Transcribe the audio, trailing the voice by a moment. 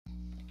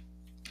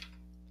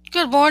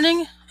good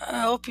morning.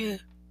 I hope you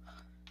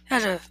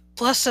had a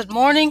blessed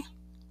morning.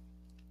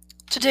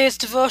 Today's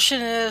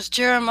devotion is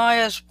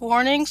Jeremiah's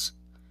warnings.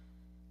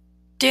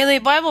 Daily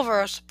Bible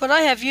verse. But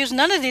I have used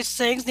none of these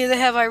things, neither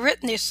have I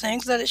written these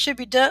things, that it should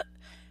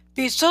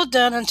be so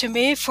done unto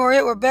me, for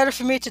it were better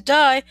for me to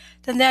die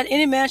than that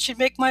any man should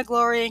make my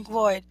glorying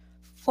void.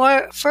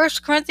 1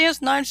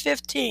 Corinthians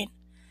 9:15.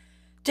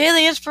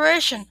 Daily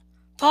inspiration.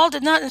 Paul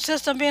did not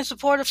insist on being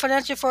supported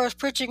financially for his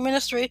preaching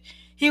ministry.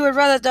 He would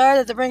rather die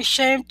than to bring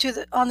shame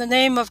on the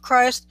name of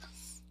Christ,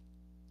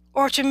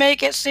 or to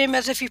make it seem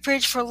as if he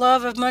preached for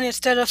love of money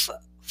instead of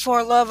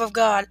for love of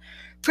God.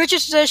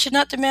 Preachers today should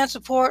not demand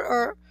support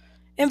or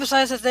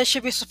emphasize that they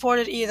should be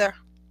supported either.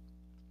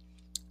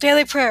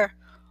 Daily prayer.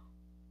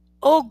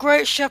 O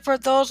great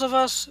shepherd, those of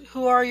us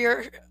who are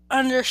your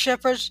under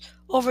shepherds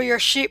over your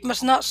sheep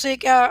must not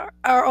seek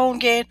our own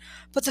gain,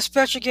 but the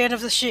spiritual gain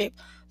of the sheep.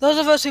 Those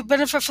of us who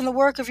benefit from the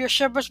work of your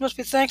shepherds must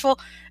be thankful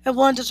and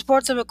willing to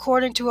support them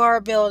according to our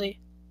ability.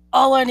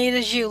 All I need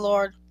is you,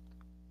 Lord.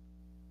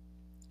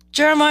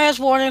 Jeremiah's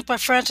Warnings by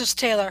Francis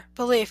Taylor.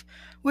 Belief.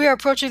 We are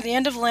approaching the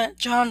end of Lent.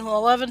 John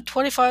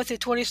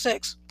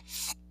 11:25-26.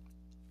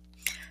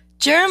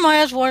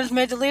 Jeremiah's warnings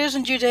made the leaders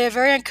in Judea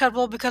very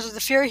uncomfortable because of the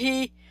fear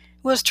he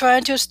was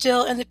trying to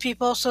instill in the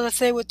people so that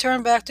they would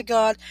turn back to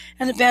God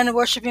and abandon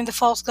worshiping the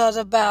false gods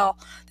of Baal.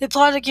 They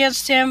plotted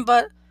against him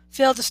but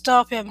failed to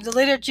stop him. The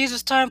leader of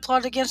Jesus' time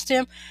plotted against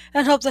him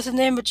and hoped that the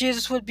name of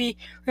Jesus would be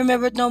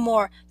remembered no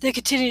more. They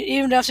continued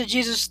even after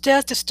Jesus'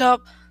 death to stop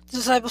the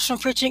disciples from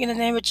preaching in the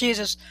name of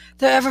Jesus.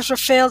 Their efforts were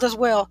failed as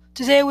well.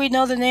 Today we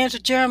know the names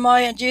of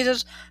Jeremiah and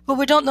Jesus, but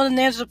we don't know the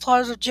names of the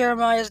plotters of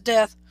Jeremiah's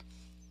death.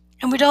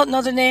 And we don't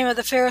know the name of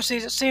the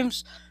Pharisees. It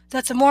seems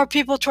that the more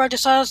people try to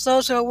silence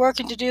those who are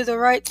working to do the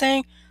right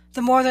thing,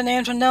 the more their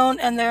names are known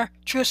and their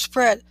truth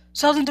spread.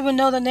 Seldom do we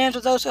know the names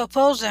of those who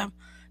oppose them.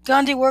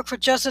 Gandhi worked for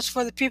justice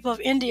for the people of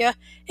India.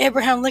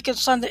 Abraham Lincoln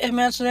signed the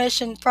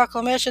Emancipation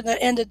Proclamation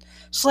that ended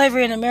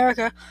slavery in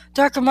America.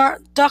 Dr.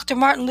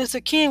 Martin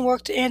Luther King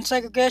worked to end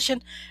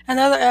segregation and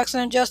other acts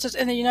of injustice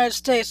in the United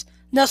States.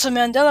 Nelson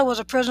Mandela was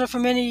a prisoner for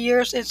many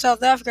years in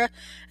South Africa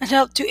and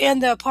helped to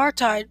end the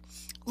apartheid.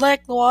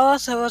 Lech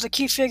Wałęsa was a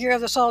key figure of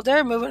the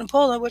Solidarity movement in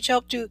Poland, which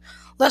helped to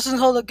lessen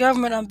the hold of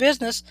government on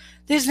business.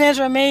 These names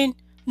remain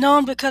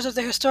known because of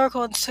their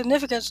historical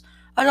significance.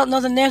 I don't know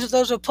the names of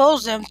those who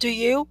opposed them. Do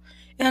you?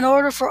 In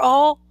order for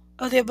all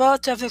of the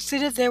above to have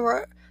succeeded, there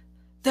were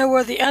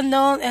the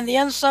unknown and the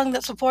unsung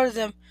that supported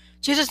them.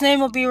 Jesus' name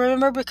will be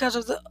remembered because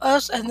of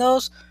us and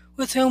those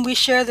with whom we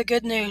share the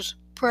good news.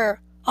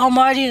 Prayer.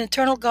 Almighty and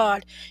eternal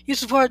God, you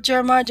supported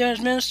Jeremiah during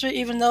his ministry,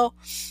 even though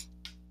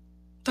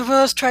the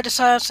rulers tried to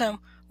silence him.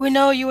 We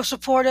know you will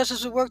support us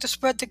as we work to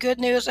spread the good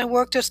news and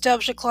work to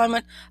establish a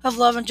climate of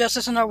love and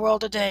justice in our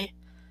world today.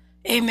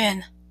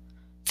 Amen.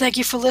 Thank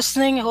you for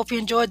listening. I hope you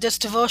enjoyed this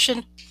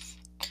devotion.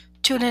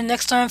 Tune in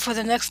next time for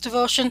the next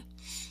devotion.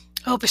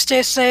 I hope you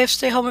stay safe,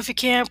 stay home if you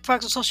can,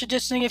 practice social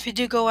distancing if you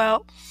do go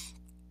out.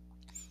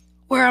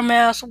 Wear a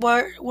mask,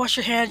 wash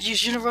your hands,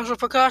 use universal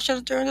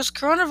precautions during this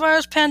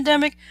coronavirus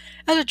pandemic,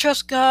 and to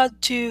trust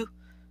God to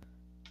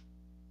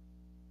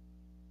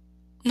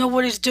know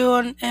what He's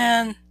doing,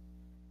 and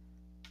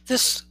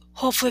this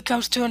hopefully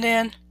comes to an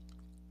end.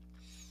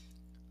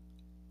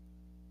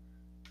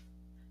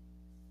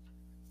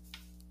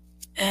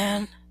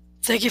 And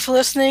thank you for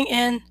listening,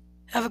 and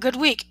have a good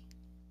week.